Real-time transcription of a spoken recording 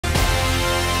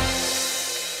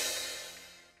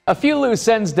A few loose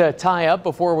ends to tie up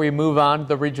before we move on to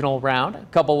the regional round. A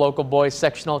couple local boys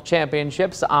sectional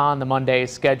championships on the Monday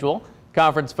schedule.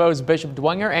 Conference foes Bishop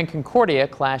Dwenger and Concordia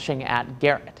clashing at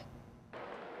Garrett.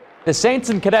 The Saints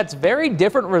and Cadets very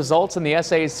different results in the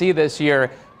SAC this year,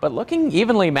 but looking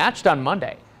evenly matched on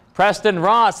Monday. Preston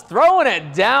Ross throwing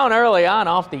it down early on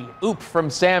off the oop from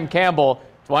Sam Campbell.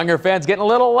 Dwenger fans getting a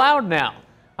little loud now.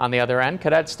 On the other end,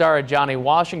 Cadet star Johnny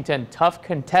Washington, tough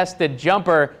contested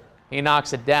jumper. He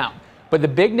knocks it down. But the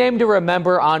big name to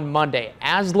remember on Monday,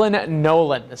 Aslan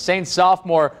Nolan, the Saints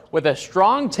sophomore with a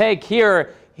strong take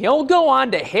here. He'll go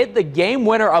on to hit the game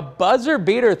winner, a buzzer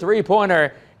beater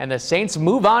three-pointer, and the Saints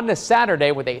move on to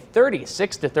Saturday with a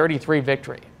 36-33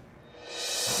 victory.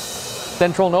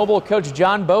 Central Noble coach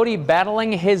John Bodie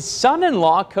battling his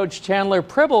son-in-law, Coach Chandler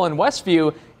Pribble in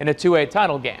Westview in a 2A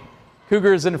title game.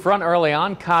 Cougars in front early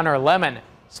on, Connor Lemon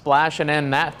splashing in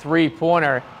that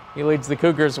three-pointer. He leads the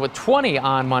Cougars with 20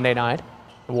 on Monday night.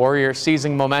 The Warriors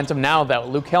seizing momentum now, though.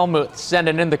 Luke Helmuth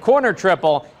sending in the corner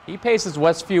triple. He paces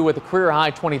Westview with a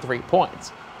career-high 23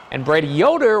 points. And Brady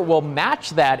Yoder will match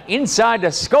that inside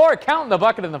to score, counting the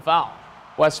bucket and the foul.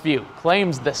 Westview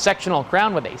claims the sectional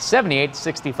crown with a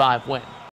 78-65 win.